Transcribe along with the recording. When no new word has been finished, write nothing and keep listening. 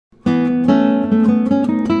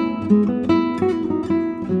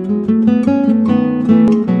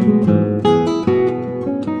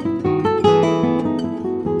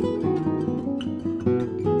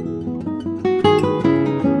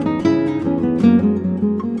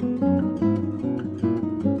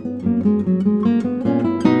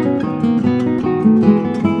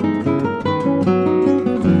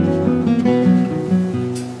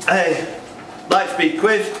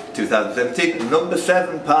presented number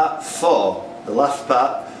 7, part 4, the last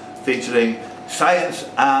part, featuring science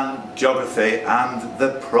and geography and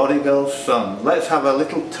the prodigal son. Let's have a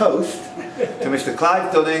little toast to Mr.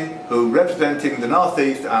 Clive Dunning, who, representing the North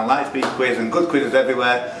East and LightSpeed Quiz and good quizzes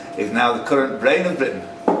everywhere, is now the current brain of Britain.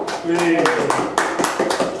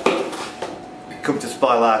 Come to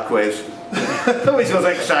spoil our quiz, which was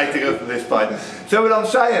exciting up to this point. So we're on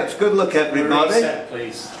science. Good luck, everybody. Reset,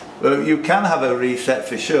 please. Well, you can have a reset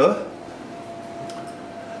for sure.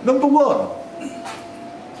 Number 1.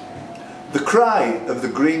 The cry of the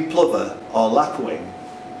green plover or lapwing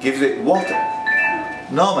gives it what?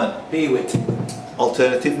 Norman? Peewit.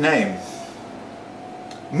 Alternative name.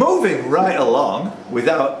 Moving right along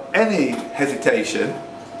without any hesitation,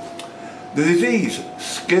 the disease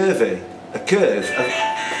scurvy occurs as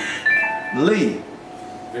Lee.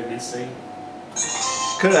 Vitamin C.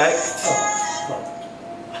 Correct.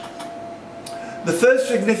 The first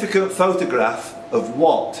significant photograph of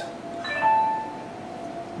what?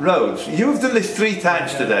 Rhodes, you've done this 3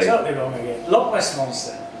 times today. Totally wrong again. Loch Ness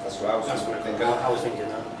Monster. That's what I was thinking. I was thinking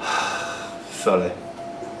that. Sorry.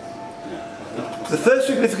 The first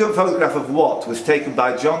significant photograph of what was taken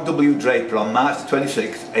by John W. Draper on March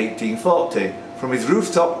 26, 1840 from his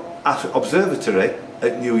rooftop observatory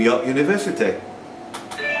at New York University?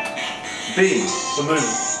 B. The moon.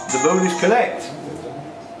 The moon is correct.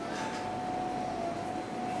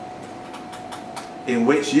 In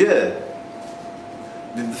which year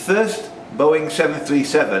did the first Boeing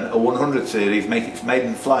 737, a 100 series, make its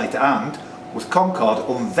maiden flight and was Concorde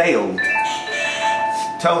unveiled?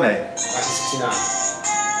 Tony?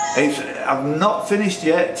 1969. I've not finished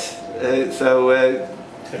yet, so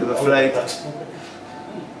I'm afraid.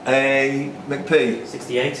 McP?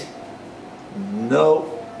 68. No.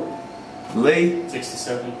 Lee?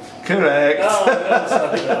 67. Correct. Oh,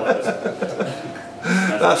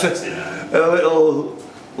 That's a little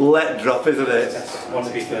let drop, isn't it? Want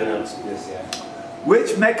to be fair notes. Yes, yeah.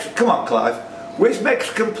 Come on, Clive. Which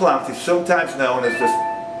Mexican plant is sometimes known as the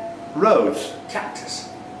rose? Cactus.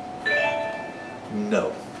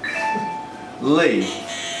 No. Lee?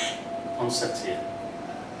 Onsettia.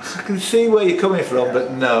 I can see where you're coming from,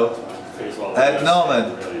 but no.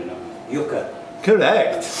 Norman? Yucca.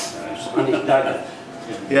 Correct.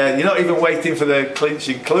 Yeah, you're not even waiting for the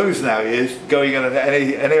clinching clues now, you're just going on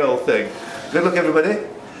any old thing. Good luck, everybody.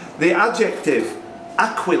 The adjective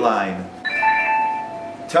aquiline.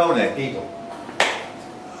 Tony? Eagle.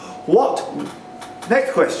 What?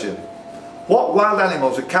 Next question. What wild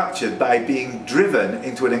animals are captured by being driven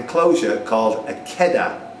into an enclosure called a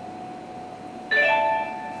keddah?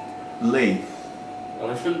 Lee?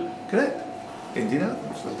 Elephant. Correct. Indian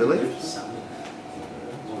elephants, I believe.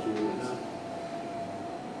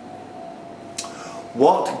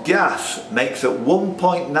 What gas makes up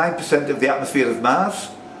 1.9% of the atmosphere of Mars,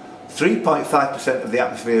 3.5% of the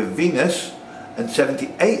atmosphere of Venus, and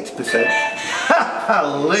 78%?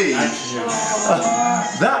 Lee!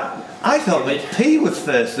 I thought that P was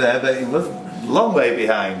first there, but it was a long way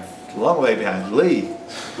behind. Long way behind. Lee.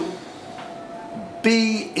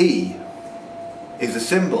 BE is a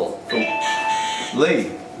symbol for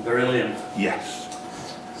Lee. Beryllium. Yes.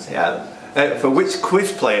 Yeah. For which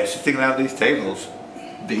quiz player sitting around these tables?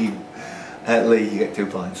 B. Lee, you get 2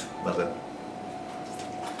 points. Well done.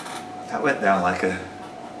 That went down like a...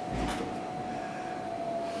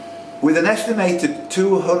 With an estimated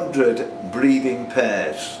 200 breeding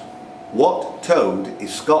pairs, what toad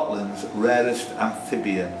is Scotland's rarest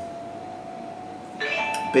amphibian?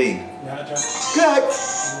 B. Correct.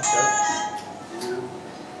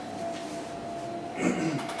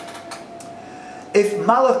 If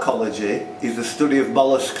malacology is the study of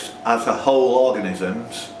mollusks as a whole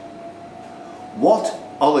organisms, what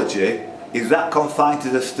ology is that confined to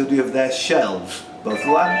the study of their shells? Both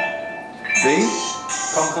land? B?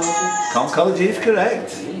 Conchology. Conchology is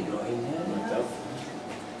correct.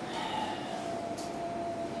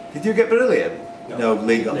 Did you get beryllium? No,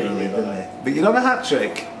 Lee got beryllium, didn't he? But you're on a hat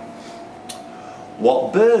trick.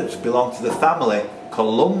 What birds belong to the family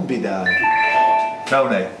Columbidae?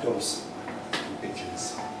 Tony? Doves.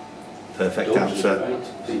 Pigeons. Perfect answer.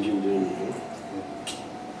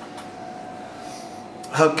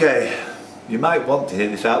 Okay, you might want to hear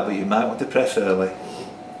this out, but you might want to press early.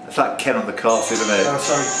 It's like Ken on the course, isn't it? Oh,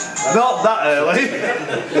 sorry. Not that early.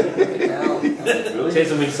 Here's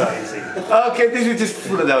something sciencey. Okay, this is just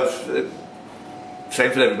one of those.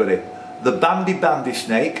 Same for everybody. The bandy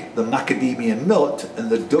snake, the macadamia nut, and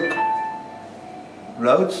the duck.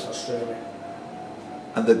 Rhodes? Australia.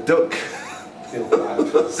 And the duck.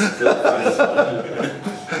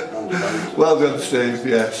 Well done, Steve,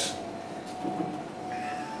 yes.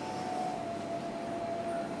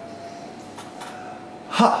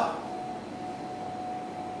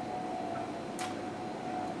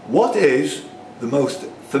 What is the most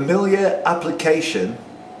familiar application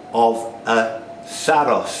of a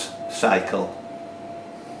Saros cycle?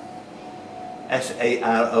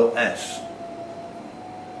 S-A-R-O-S.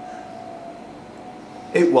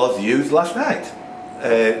 It was used last night.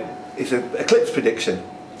 It's an eclipse prediction.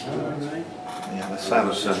 Yeah, the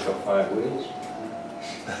Saros It's cycle. got 5 wheels.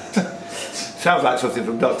 Sounds like something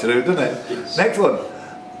from Doctor Who, doesn't it? Next one.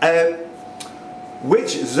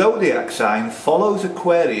 Which zodiac sign follows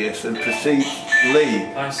Aquarius and precedes Lee?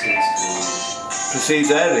 Pisces.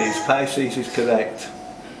 Precedes Aries. Pisces is correct.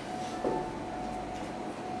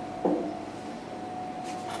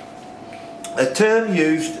 A term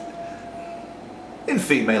used in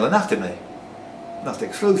female anatomy. Not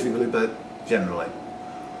exclusively, but generally.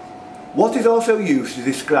 What is also used to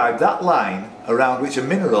describe that line around which a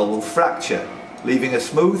mineral will fracture, leaving a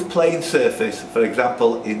smooth plain surface, for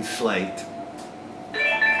example in slate?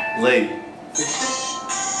 Lee.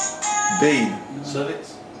 Bean.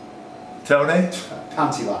 Cervix. Tony?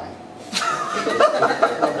 Panty line.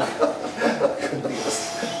 Couldn't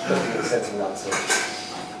think of a sensible answer.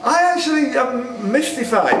 I actually am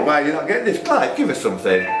mystified why you're not getting this. Clive, give us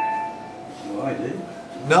something. Oh, I do.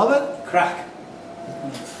 Norman? Crack.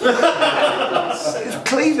 It's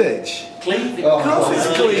cleavage. Cleaving. Oh, Of course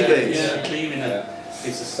it's cleavage. Yeah, cleaving. Yeah.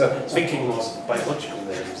 It's a thinking was biological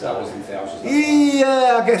there. That wasn't the thousand.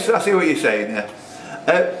 Yeah, I guess I see what you're saying.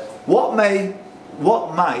 Yeah. What may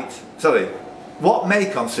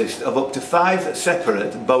consist of up to 5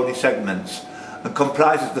 separate bony segments and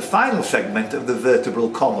comprises the final segment of the vertebral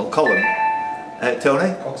column?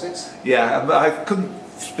 Tony? Coccyx? Yeah, I couldn't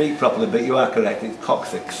speak properly, but you are correct. It's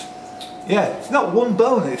coccyx. Yeah, it's not one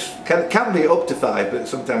bone. It can be up to 5, but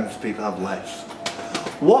sometimes people have less.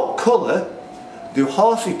 What colour do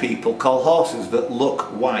horsey people call horses that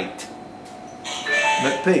look white?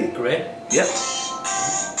 McP? Grey. Yep.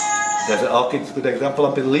 Desert orchid's a good example,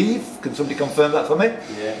 I believe. Can somebody confirm that for me?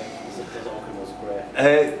 Yeah. The orchid was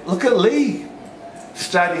grey. Look at Lee,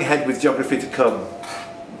 striding ahead with geography to come.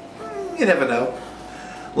 You never know.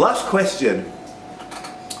 Last question.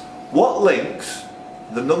 What links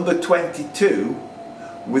the number 22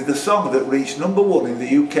 with the song that reached #1 in the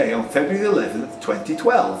UK on February 11th,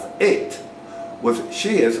 2012? It was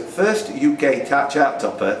Shear's first UK chart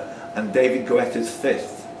topper and David Guetta's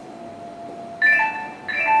 5th.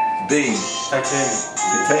 Bean.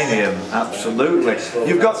 Titanium, absolutely.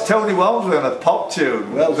 You've got Tony Walmsley on a pop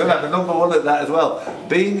tune. Well done, I'm the #1 at that as well.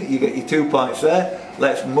 Bean, you get your 2 points there.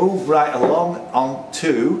 Let's move right along on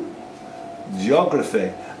to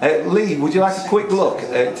geography. Lee, would you like a quick look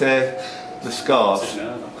at the scores?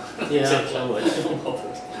 Yeah.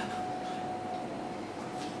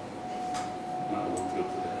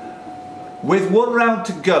 With 1 round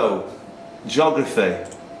to go, geography.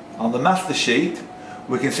 On the master sheet,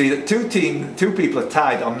 we can see that two people are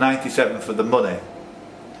tied on 97 for the money.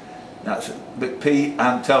 That's McP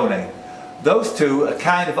and Tony. Those two are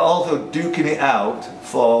kind of also duking it out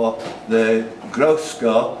for the gross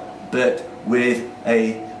score, but with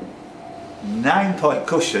a 9-point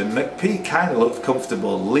cushion. McP kind of looks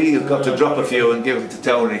comfortable. Lee has got to drop a few and give them to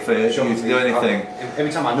Tony for you to do anything.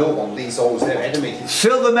 Every time I know one, Lee's always there ahead of me.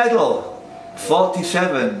 Silver medal,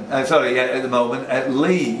 47. At the moment.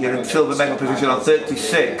 Lee, you're in silver medal position on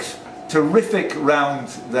 36. Terrific round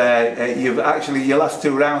there. You've actually, your last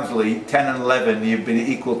 2 rounds, Lee, 10 and 11, you've been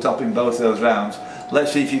equal top in both those rounds.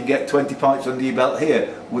 Let's see if you can get 20 points under your belt here.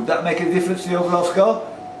 Would that make a difference to the overall score?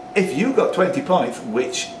 If you got 20 points,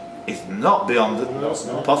 which is not beyond the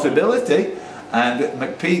possibility, and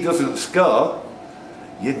McP doesn't score,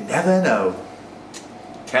 you never know.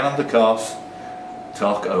 10 on the course,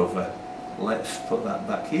 talk over. Let's put that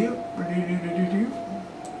back here.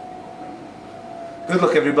 Good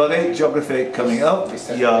luck everybody, geography coming up.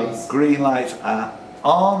 Your green lights are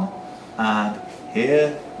on, and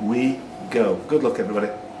here we go. Good luck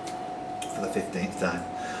everybody, for the 15th time.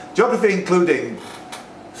 Geography including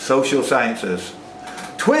social sciences.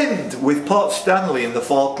 Twinned with Port Stanley in the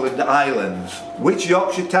Falkland Islands, which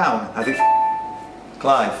Yorkshire town has its...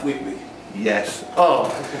 Clive? Whitby. Yes. Oh,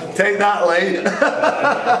 take that, Lee.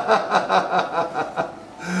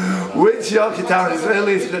 Which Yorkshire town is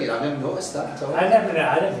earliest... I never noticed that at all. I never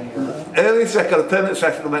knew. Earliest record of permanent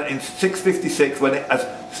settlement in 656, when it, as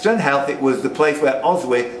Stranhelth, it was the place where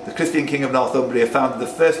Oswy, the Christian king of Northumbria, founded the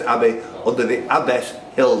first abbey under the abbess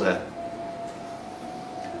Hilda.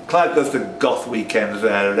 Clive goes to goth weekends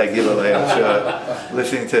there regularly, I'm sure,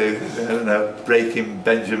 listening to, I don't know, Breaking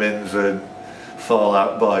Benjamins and Fall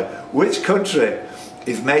Out Boy. Which country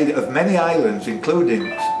is made of many islands,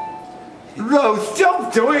 including... Rose,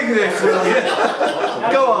 stop doing this, will you?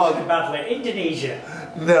 Go on. Badly. Indonesia.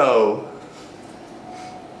 No.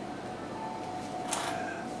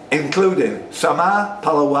 Including Samar,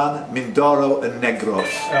 Palawan, Mindoro and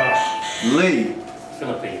Negros. Oh, Lee.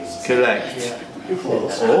 Philippines. Correct. yeah. Oh.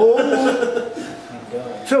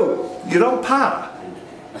 So, you're on par.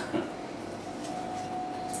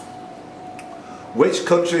 Which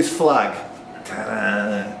country's flag?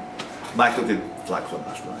 Ta-da. Michael did flag one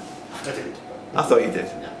last night. I didn't. I thought you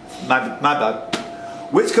did. No. My bad.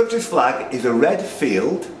 Which country's flag is a red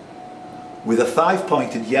field with a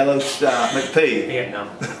 5-pointed yellow star? McP. Vietnam.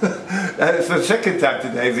 It's the second time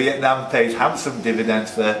today Vietnam pays handsome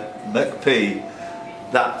dividends for McP.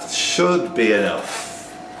 That should be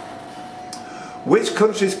enough. Which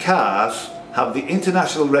country's cars have the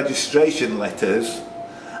international registration letters?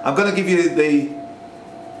 I'm going to give you the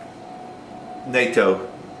NATO.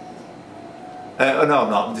 Oh no, I'm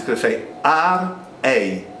not. I'm just going to say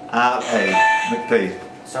R.A. McP.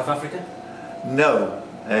 South Africa? No.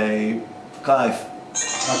 Clive.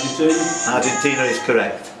 Argentina? Argentina is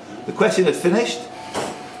correct. The question is finished.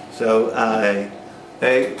 So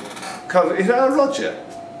is that a Roger?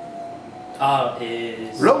 R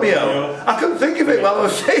is... Romeo. I couldn't think of it while I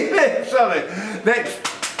was saying it. Sorry. Next.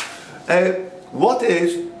 What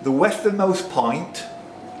is the westernmost point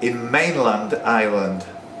in mainland Ireland?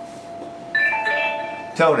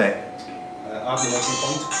 Tony. Argumenting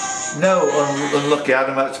point. No, unlucky.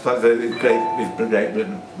 Adam had to put the Great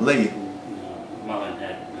Britain. Lee. No. Marlin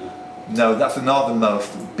Head. No. No, that's the northernmost.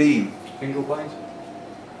 Bean. Bingle point.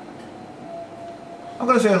 I'm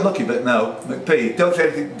going to say unlucky, but no. McP. Don't say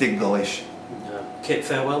anything Dingle-ish. No. Cape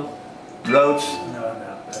Farewell? Rhodes. No,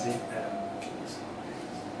 I didn't.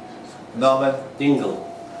 Norman. Dingle.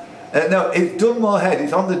 No, it's Dunmore Head.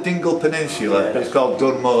 It's on the Dingle Peninsula. Yeah, But it's called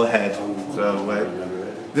Dunmore Head. So,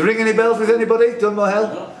 do you ring any bells with anybody? Dunmore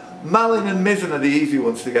Head? No. Malin and Mizzen are the easy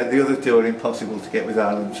ones to get. The other two are impossible to get with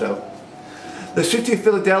Ireland. So, the city of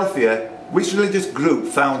Philadelphia, which religious group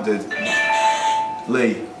founded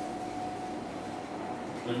Lee?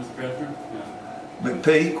 Plymouth Brethren? No.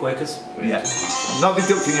 McP? Quakers? Yeah. I'm not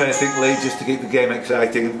deducting you anything, Lee, just to keep the game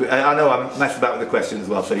exciting. I know I'm messing about with the question as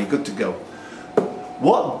well, so you're good to go.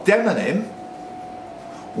 What demonym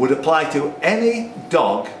would apply to any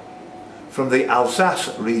dog from the Alsace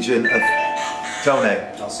region of Tony?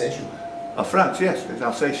 Alsatian. Of France, yes, it's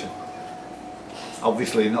Alsatian.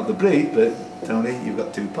 Obviously not the breed, but Tony, you've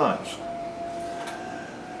got 2 points.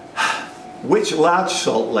 Which large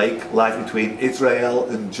salt lake lies between Israel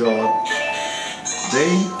and Jordan?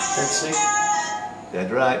 Dean? Dead Sea?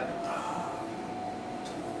 Dead right.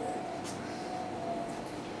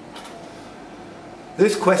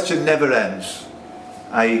 This question never ends.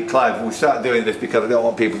 Clive, we started doing this because I don't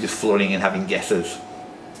want people just flooding and having guesses.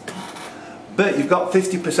 But you've got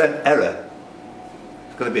 50% error.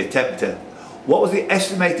 It's going to be a tempter. What was the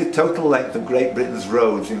estimated total length of Great Britain's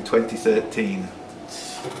roads in 2013?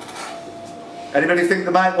 Anybody think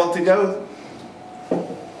they might want to go?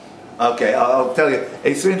 Okay, I'll tell you.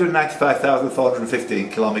 It's 395,415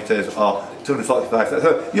 kilometres or 245,000.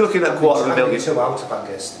 So you're looking at a quarter of a million. Two out of, I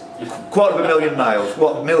guess. Quarter of a million miles.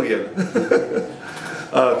 What, million?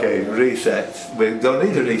 Okay, reset. We don't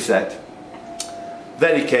need a reset.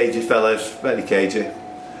 Very cagey, fellas. Very cagey.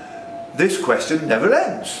 This question never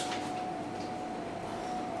ends.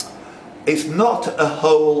 It's not a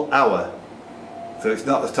whole hour, so it's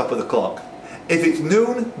not the top of the clock. If it's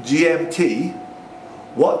noon GMT,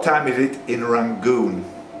 what time is it in Rangoon?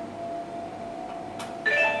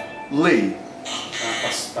 Lee?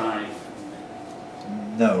 5:30.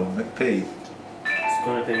 No. McP? It's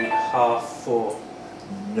going to be 4:30.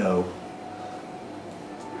 No.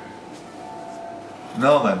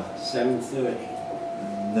 Norman?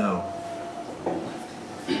 7:30. No.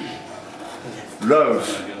 Rose?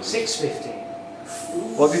 6:15.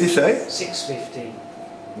 What did you say? 6:15.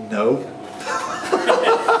 No.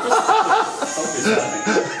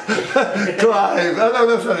 Clive?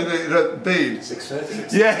 No, sorry, Bean.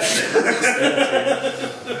 6:30. Yes.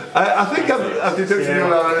 I think I've deducted you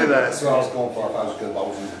already there. That's what I was going for. If I was good, I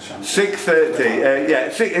wasn't a chance. 6:30. Yeah,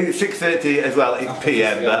 6:30 as well in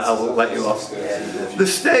PM, but I'll let you off. The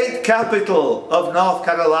state capital of North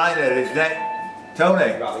Carolina is named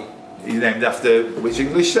Tony. Raleigh. He's named after which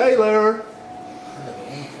English sailor?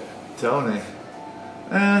 Tony.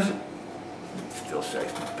 Still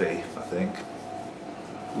safe to be, I think.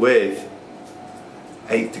 With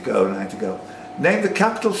 8 to go, 9 to go. Name the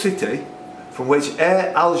capital city from which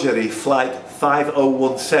Air Algerie flight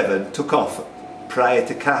 5017 took off prior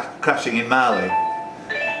to crashing in Mali.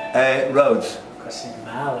 Rhodes. Crashing in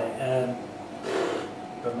Mali.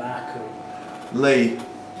 Bamako. Lee.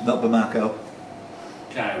 Not Bamako.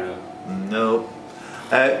 Cairo. No.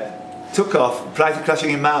 took off prior to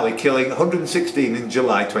crashing in Mali, killing 116 in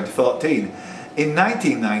July 2014. In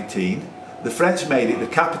 1919, the French made it the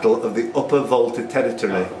capital of the Upper Volta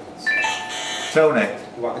territory. Tony,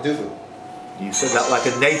 Wackadoodle. you said that like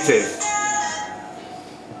a native.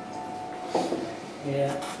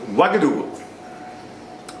 Yeah. Ouagadougou.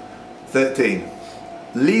 13.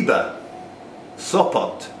 Liba,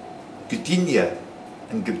 Sopot, Gdynia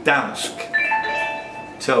and Gdansk.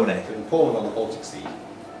 Tony. In Poland on the Baltic Sea.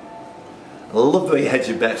 I love the way you hedge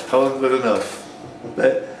your bets. Poland was enough.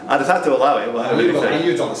 But I just had to allow it. I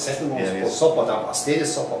lived on the second one. Yeah, Sopot. I stayed at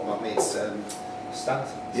Sopot, my mate's stand.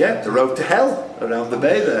 Yeah, the road to hell around the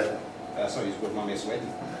bay there. Sorry, he's with my mate's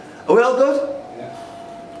wedding. Are we all good? Yeah.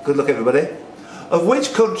 Good luck, everybody. Of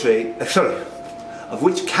which country, of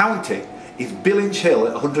which county is Billinge Hill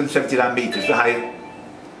at 179 metres the height?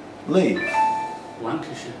 Lee?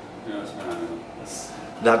 Lancashire. No, it's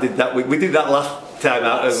not. That did that. We did that last time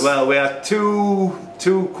out as well. We are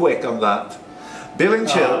too quick on that.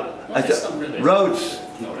 Billinge Hill. It's not really. Roads.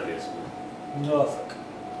 Not really, is it? Norfolk.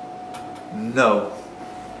 No.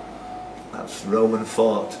 That's Roman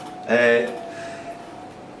fort.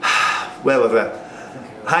 Where was I?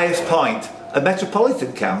 Highest point. A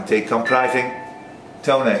metropolitan county comprising,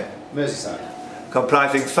 Tony, Merseyside.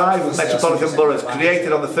 comprising 5 metropolitan boroughs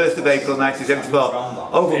created on the 1st of April 1974.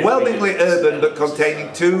 Overwhelmingly urban but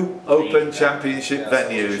containing 2 open championship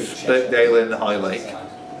venues, Birkdale and Hoylake.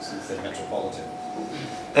 Metropolitan.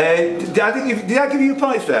 Did I give you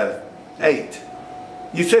points there? 8.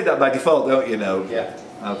 You say that by default, don't you know? Yeah.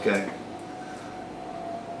 Okay.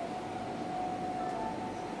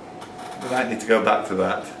 We might need to go back to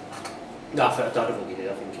that. No, I don't think you did.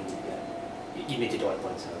 I think you need to do it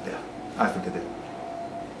points out. Yeah, I think I did.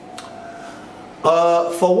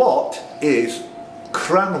 For what is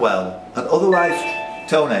Cranwell and otherwise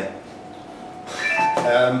Tony?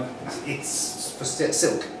 It's for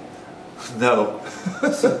silk. No.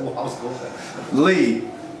 Silk, I was going there. Lee.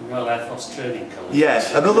 Royal Air Force Training College.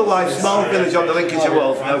 Yes, an otherwise small village on the Lincolnshire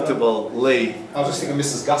Wolds, notable. Lee. I was just thinking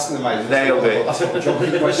Mrs. Gaskin in my Nailed it. That's what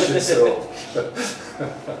John question, so.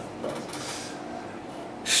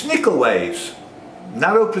 Snickleways.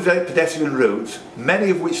 Narrow pedestrian routes,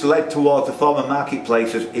 many of which led towards the former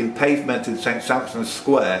marketplaces in Pavement and St Sampson's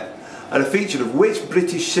Square, are a feature of which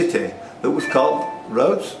British city that was called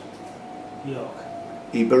Rhodes? York.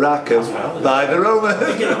 Iberacum by the Romans.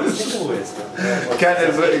 Kind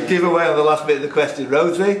of give away on the last bit of the question,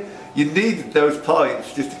 Rosie. You need those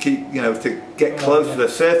points just to keep, to get close to the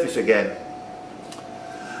surface again.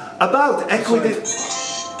 About equidistant.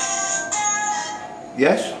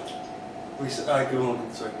 Yes? Go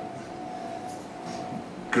on, sorry.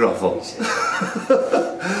 Grovel.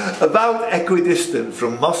 About equidistant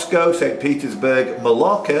from Moscow, St Petersburg,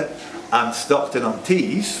 Mallorca and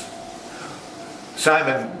Stockton-on-Tees.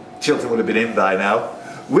 Simon Chilton would have been in by now.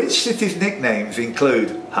 Which city's nicknames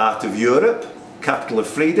include Heart of Europe, Capital of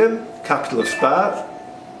Freedom, Capital of Spa,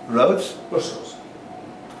 Rhodes? Brussels.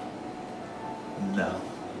 No.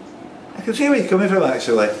 I can see where you're coming from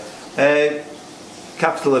actually.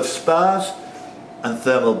 Capital of spas and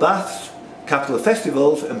thermal baths, capital of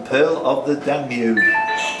festivals and Pearl of the Danube.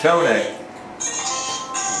 Tony.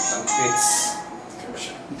 It's...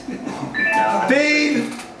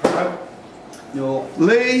 Dean. No.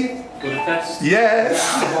 Lee. Budapest. Yes.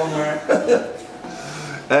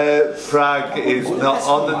 Prague is not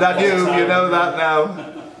on the Danube, you know that now.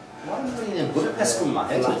 Why am I bringing in Budapest from my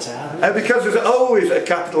head? Because there's always a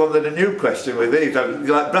capital on the Danube question with these.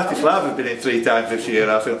 Like Bratislava's been in 3 times this year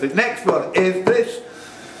or something. Next one is this.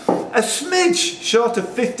 A smidge short of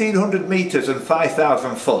 1,500 metres and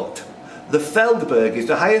 5,000 foot. The Feldberg is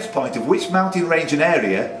the highest point of which mountain range and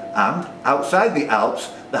area, and, outside the Alps,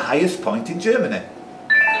 the highest point in Germany?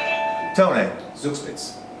 Tony?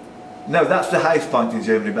 Zugspitz. No, that's the highest point in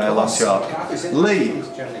Germany by a long shot. Lee?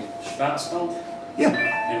 Schwarzwald.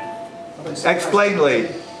 Yeah. Explain, Lee.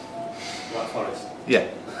 Black Forest. Yeah,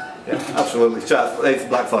 absolutely. It's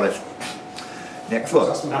Black Forest. Next one.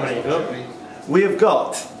 How many you got? We have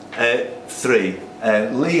got 3.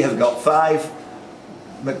 Lee has got 5.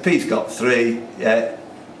 McPee's got 3.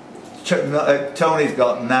 Tony's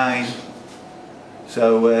got 9.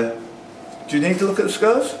 So, do you need to look at the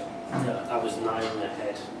scores? No, I was 9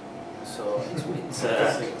 ahead. So it's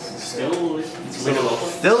Still, it's winnable.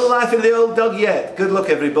 Still alive in the old dog yet. Good luck,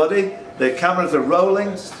 everybody. The cameras are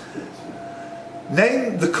rolling.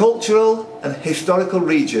 Name the cultural and historical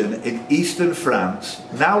region in eastern France,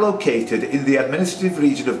 now located in the administrative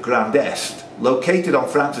region of Grand Est, located on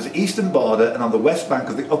France's eastern border and on the west bank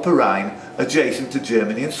of the Upper Rhine, adjacent to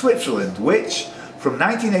Germany and Switzerland, which, from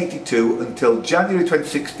 1982 until January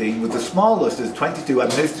 2016 was the smallest of 22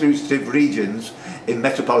 administrative regions in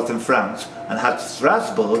metropolitan France and had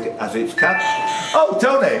Strasbourg as its capital. Oh,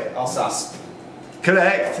 Tony! Alsace.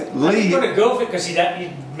 Correct. I'm Lee. going to go for it because you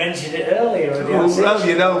mentioned it earlier. Well,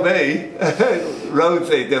 you know me.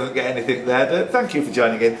 Rhodesy doesn't get anything there, but thank you for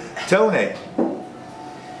joining in. Tony.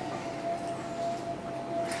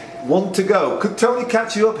 1 to go. Could Tony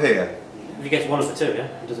catch you up here? If he gets 1 of the 2, yeah?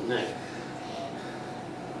 It doesn't know.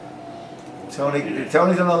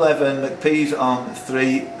 Tony's on 11, McPee's on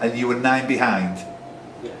 3, and you were 9 behind.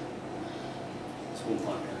 Yeah. It's 1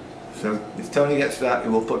 point. So if Tony gets that, he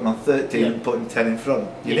will put him on 13 and put him 10 in front.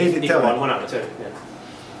 You need it, Tony. 1 out of 2,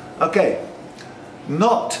 yeah. Okay.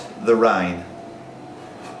 Not the Rhine.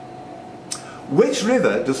 Which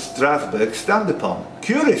river does Strasbourg stand upon?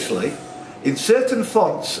 Curiously, in certain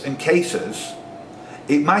fonts and cases,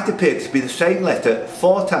 it might appear to be the same letter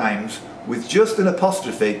 4 times with just an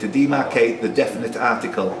apostrophe to demarcate the definite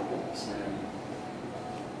article.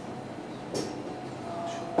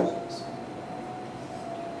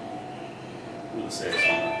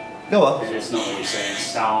 Go on. It's not what you're saying,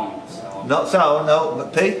 sound. Not sound, no.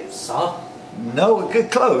 McPee? Sa? No,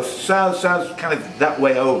 good, close. Sounds kind of that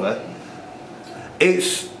way over.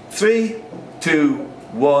 It's 3, 2,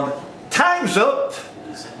 1. Time's up.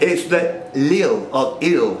 It's the Lille or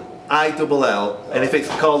Il, I-double-L, and if it's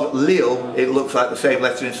called Lille, it looks like the same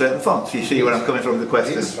letter in certain fonts. You see where I'm coming from with the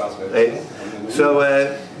question.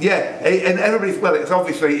 Yeah, and everybody, well, it's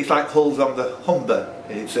obviously, it's like Hull's on the Humber.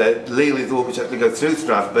 It's Lille is the one which actually goes through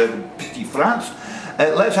Strasbourg and Petit France.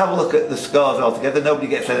 Let's have a look at the scores altogether. Nobody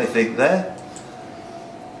gets anything there.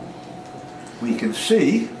 We can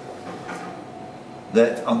see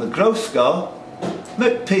that on the gross score,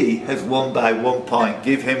 McPee has won by 1 point.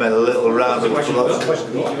 Give him a little round of applause.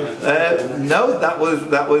 No, that was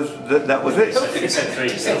it. It said 3.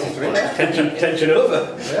 Tension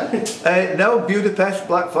over. No, Budapest,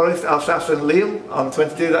 Black Forest, Alsace and Lille on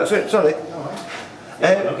 22. That's it. Sorry.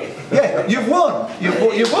 Yeah, you've won.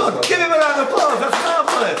 You've won. Give him a round of applause. That's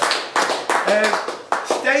marvellous.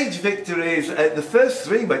 Stage victories. The first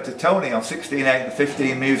 3 went to Tony on 16, 8 and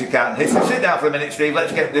 15 music, art and history. Sit down for a minute, Steve.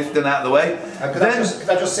 Let's get this done out of the way. Could I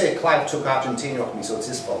just say Clive took Argentina off me, so it's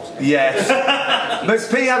his fault. Yes.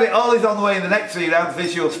 McPee had it all. He's on the way in the next 3 rounds.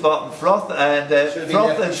 Visual, sport and froth. And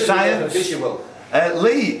froth and science. Visual.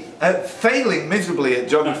 Lee, failing miserably at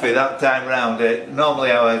geography that time round.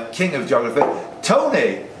 Normally our king of geography.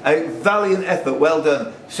 Tony, a valiant effort. Well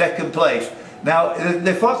done. 2nd place. Now,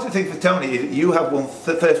 the fortunate thing for Tony is that you have won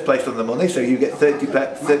first place on the money, so you get 30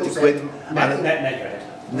 quid.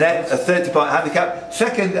 Net, a 30-point handicap.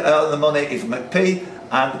 Second on the money is McPee,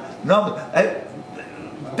 and Norman.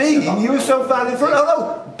 Bean, you were so bad in front. Oh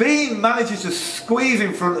no, Bean manages to squeeze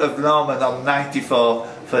in front of Norman on 94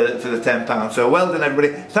 for the £10. So well done,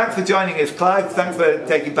 everybody. Thanks for joining us, Clive. Thanks for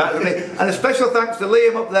taking part with me. And a special thanks to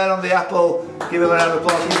Liam up there on the Apple. Give him a round of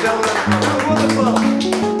applause.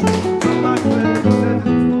 Wonderful.